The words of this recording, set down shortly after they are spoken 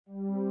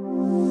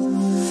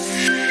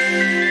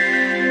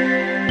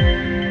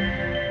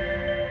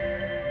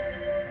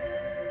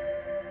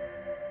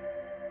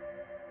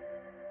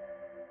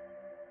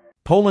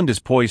Poland is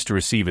poised to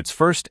receive its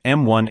first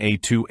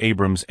M1A2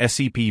 Abrams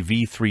SEP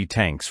V3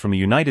 tanks from the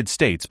United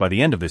States by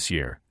the end of this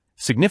year,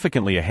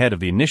 significantly ahead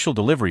of the initial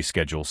delivery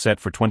schedule set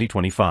for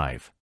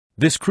 2025.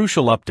 This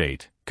crucial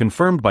update,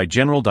 confirmed by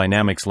General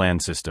Dynamics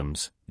Land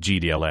Systems,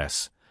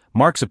 GDLS,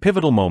 marks a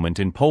pivotal moment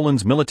in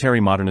Poland's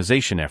military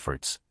modernization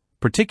efforts,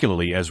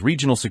 particularly as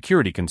regional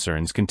security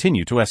concerns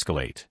continue to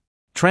escalate.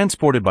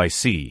 Transported by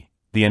sea,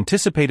 the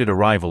anticipated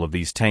arrival of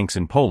these tanks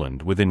in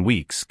Poland within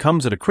weeks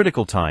comes at a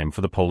critical time for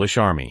the Polish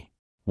Army.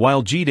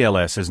 While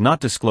GDLS has not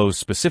disclosed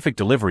specific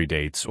delivery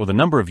dates or the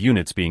number of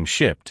units being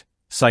shipped,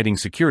 citing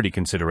security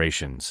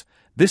considerations,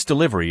 this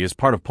delivery is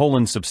part of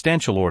Poland's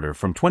substantial order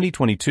from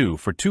 2022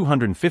 for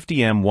 250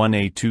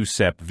 M1A2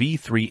 SEP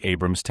V3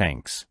 Abrams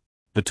tanks.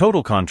 The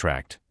total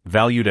contract,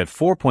 valued at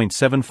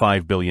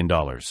 $4.75 billion,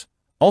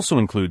 also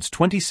includes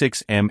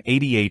 26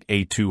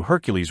 M1A2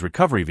 Hercules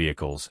recovery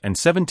vehicles and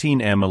 17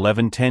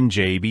 M1110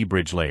 JAB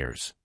bridge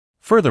layers.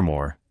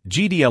 Furthermore,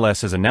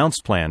 GDLS has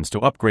announced plans to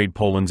upgrade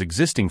Poland's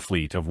existing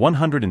fleet of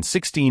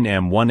 116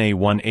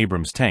 M1A1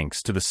 Abrams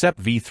tanks to the SEP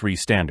V3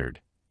 standard,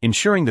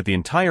 ensuring that the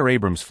entire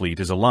Abrams fleet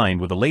is aligned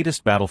with the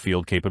latest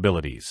battlefield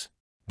capabilities.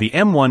 The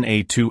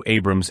M1A2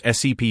 Abrams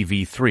SEP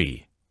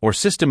V3, or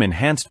System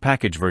Enhanced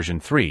Package version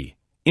 3,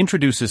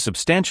 introduces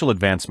substantial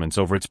advancements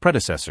over its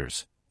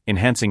predecessors,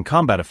 enhancing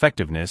combat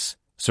effectiveness,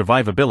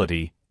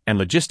 survivability, and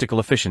logistical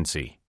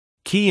efficiency.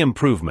 Key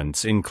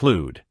improvements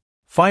include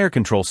fire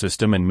control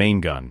system and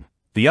main gun.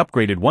 The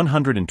upgraded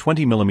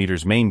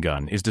 120mm main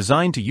gun is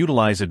designed to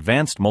utilize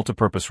advanced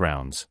multipurpose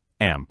rounds,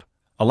 AMP,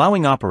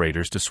 allowing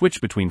operators to switch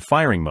between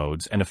firing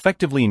modes and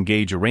effectively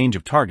engage a range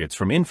of targets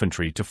from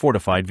infantry to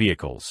fortified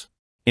vehicles.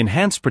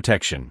 Enhanced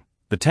protection.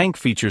 The tank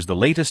features the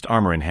latest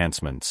armor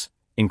enhancements,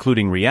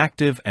 including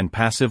reactive and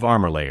passive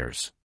armor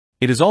layers.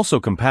 It is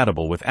also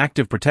compatible with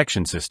active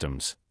protection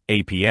systems,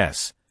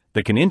 APS,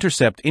 that can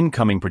intercept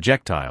incoming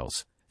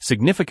projectiles,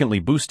 significantly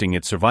boosting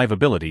its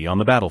survivability on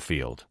the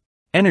battlefield.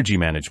 Energy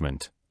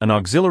management. An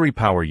auxiliary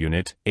power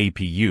unit,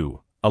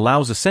 APU,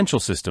 allows essential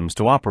systems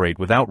to operate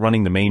without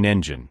running the main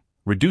engine,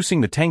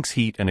 reducing the tank's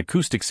heat and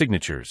acoustic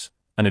signatures,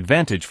 an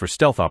advantage for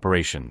stealth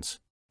operations.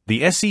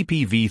 The SEP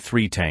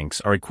V3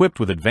 tanks are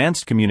equipped with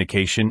advanced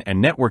communication and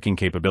networking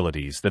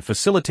capabilities that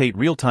facilitate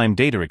real-time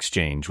data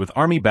exchange with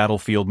Army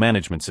battlefield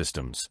management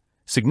systems,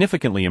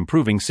 significantly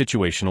improving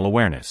situational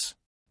awareness.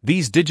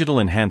 These digital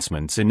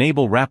enhancements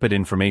enable rapid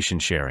information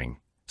sharing,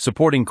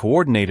 supporting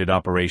coordinated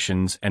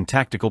operations and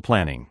tactical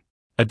planning.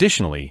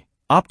 Additionally,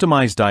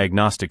 optimized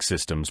diagnostic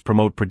systems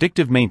promote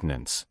predictive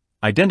maintenance,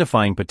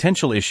 identifying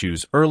potential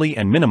issues early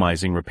and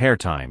minimizing repair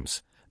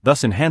times,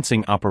 thus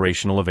enhancing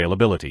operational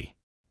availability.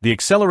 The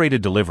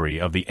accelerated delivery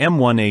of the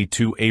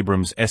M1A2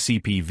 Abrams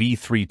SEP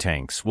V3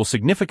 tanks will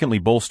significantly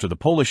bolster the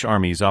Polish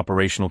Army's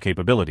operational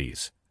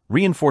capabilities,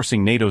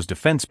 reinforcing NATO's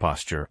defense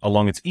posture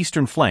along its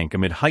eastern flank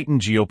amid heightened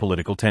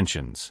geopolitical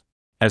tensions.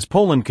 As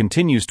Poland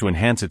continues to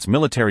enhance its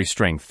military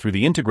strength through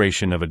the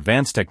integration of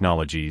advanced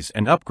technologies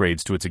and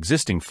upgrades to its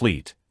existing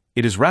fleet,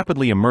 it is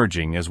rapidly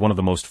emerging as one of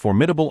the most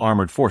formidable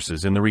armored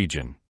forces in the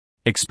region.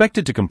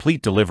 Expected to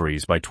complete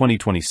deliveries by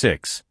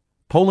 2026,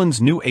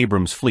 Poland's new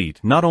Abrams fleet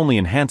not only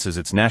enhances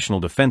its national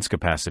defense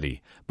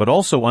capacity, but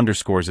also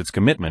underscores its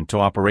commitment to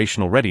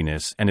operational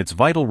readiness and its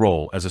vital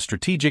role as a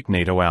strategic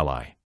NATO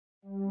ally.